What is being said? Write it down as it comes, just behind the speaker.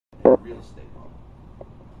estate bubble.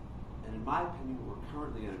 And in my opinion, we're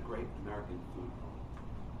currently in a great American food bubble.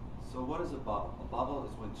 So what is a bubble? A bubble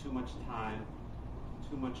is when too much time,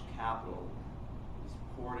 too much capital is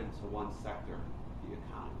poured into one sector of the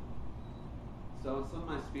economy. So in some of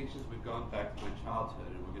my speeches, we've gone back to my childhood,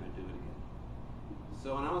 and we're going to do it again.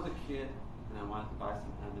 So when I was a kid and I wanted to buy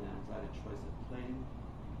some M&Ms, I had a choice of plain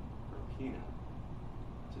or peanut.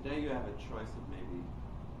 Today you have a choice of maybe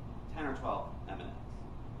 10 or 12 M&Ms.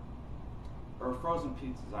 Or frozen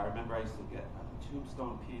pizzas. I remember I used to get a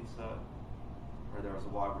Tombstone pizza, or there was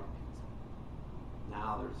a Walgreens pizza.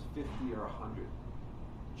 Now there's 50 or 100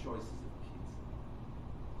 choices of pizza.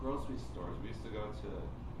 Grocery stores. We used to go to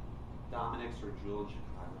Dominic's or Jewel in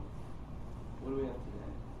Chicago. What do we have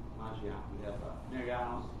today? Maggiano's. We have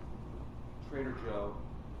Mariano's, Trader Joe,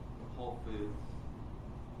 Whole Foods,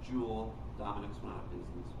 Jewel, Dominic's went out of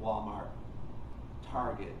business, Walmart,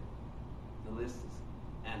 Target. The list is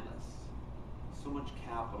endless. So much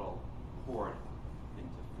capital poured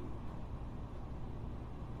into food.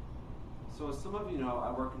 So as some of you know,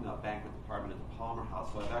 I work in the banquet department at the Palmer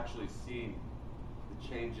House, so I've actually seen the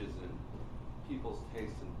changes in people's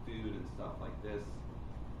taste in food and stuff like this.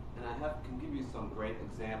 And I can give you some great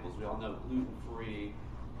examples. We all know gluten-free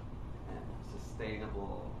and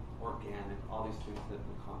sustainable, organic, all these things that have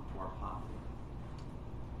become more popular.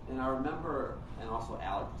 And I remember, and also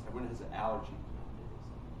allergies. Everyone has an allergy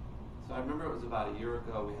nowadays. So I remember it was about a year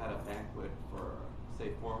ago, we had a banquet for,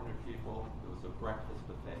 say, 400 people. It was a breakfast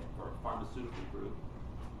buffet for a pharmaceutical group.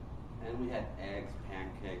 And we had eggs,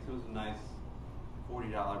 pancakes. It was a nice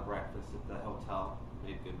 $40 breakfast at the hotel.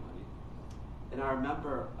 Made good money. And I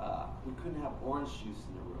remember we couldn't have orange juice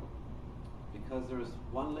in the room because there was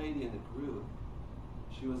one lady in the group,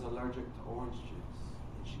 she was allergic to orange juice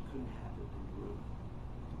and she couldn't have it in the room.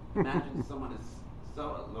 Imagine someone is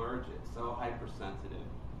so allergic, so hypersensitive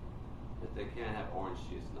that they can't have orange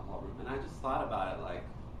juice in the whole room. And I just thought about it like,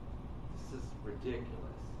 this is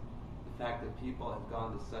ridiculous. The fact that people have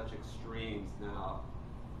gone to such extremes now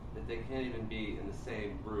that they can't even be in the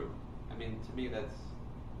same room. I mean, to me, it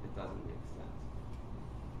doesn't make sense.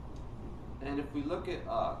 And if we look at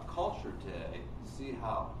culture today, you see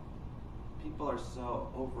how people are so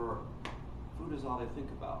food is all they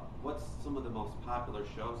think about. What's some of the most popular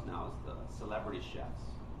shows now is the celebrity chefs.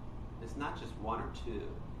 It's not just one or two.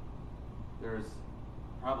 There's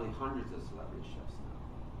probably hundreds of celebrity chefs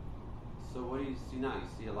now. So what do you see now? You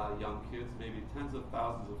see a lot of young kids, maybe tens of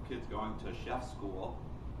thousands of kids going to chef school,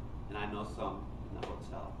 and I know some in the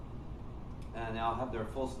hotel. And they'll have their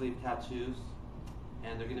full sleeve tattoos,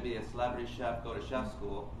 and they're going to be a celebrity chef, go to chef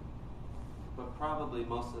school, but probably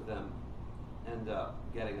most of them end up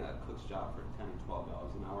getting a cook's job for $10 or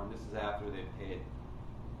 $12 an hour, and this is after they've paid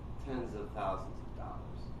tens of thousands of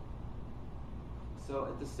dollars. So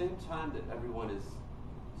at the same time that everyone is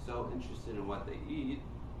so interested in what they eat,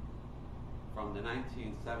 from the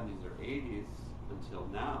 1970s or 80s until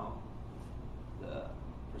now, the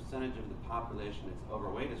percentage of the population that's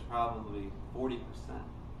overweight is probably 40%.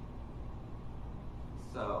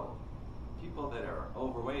 So people that are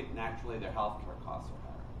overweight, naturally their healthcare costs are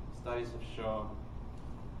higher. Studies have shown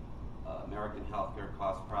American healthcare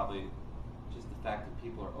costs probably just the fact that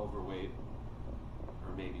people are overweight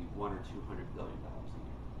are maybe $100 or $200 billion a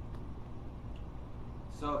year.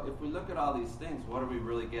 So if we look at all these things, what are we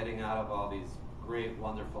really getting out of all these great,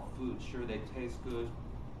 wonderful foods? Sure, they taste good,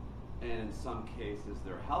 and in some cases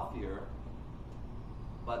they're healthier,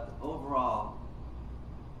 but the overall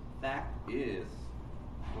fact is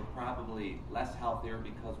we're probably less healthier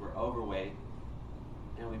because we're overweight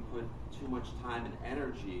and we put too much time and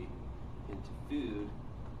energy into food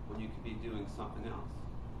when you could be doing something else.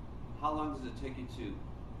 How long does it take you to,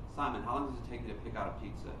 Simon, how long does it take you to pick out a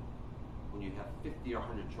pizza when you have 50 or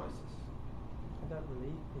 100 choices? I don't really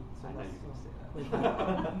eat pizza. I know you can say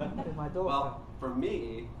that. With my daughter. Well, for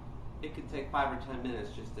me, it could take 5 or 10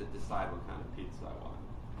 minutes just to decide what kind of pizza I want.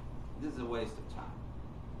 This is a waste of time.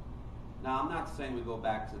 Now, I'm not saying we go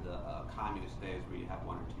back to the communist days where you have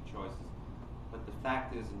 1 or 2 choices, but the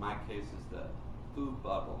fact is, in my case, is the food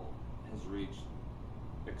bubble has reached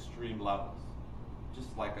extreme levels.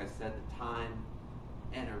 Just like I said, the time,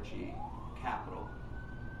 energy, capital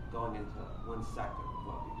going into one sector of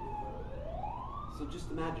what we do. So just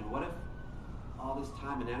imagine, what if all this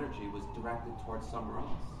time and energy was directed towards somewhere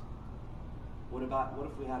else? What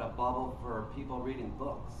if we had a bubble for people reading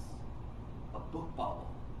books? A book bubble.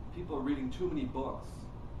 People are reading too many books.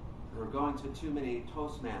 Or going to too many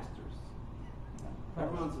Toastmasters.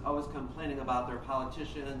 Everyone's always complaining about their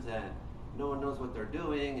politicians and no one knows what they're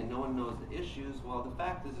doing and no one knows the issues. Well, the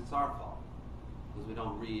fact is it's our fault because we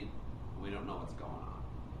don't read and we don't know what's going on.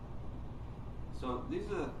 So these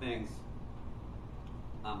are the things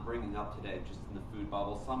I'm bringing up today, just in the food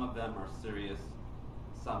bubble. Some of them are serious,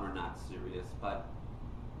 some are not serious, but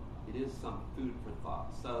it is some food for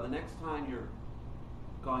thought. So the next time you're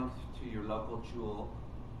going to your local Jewel,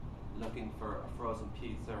 looking for a frozen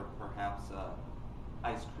pizza or perhaps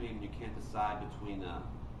ice cream, you can't decide between a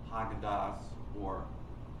Haagen-Dazs or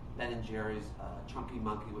Ben & Jerry's Chunky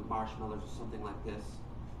Monkey with marshmallows or something like this.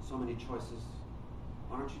 So many choices.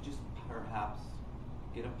 Why don't you just perhaps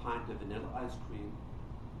get a pint of vanilla ice cream,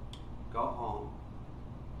 go home,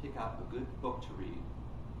 pick out a good book to read,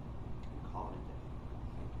 and call it a day.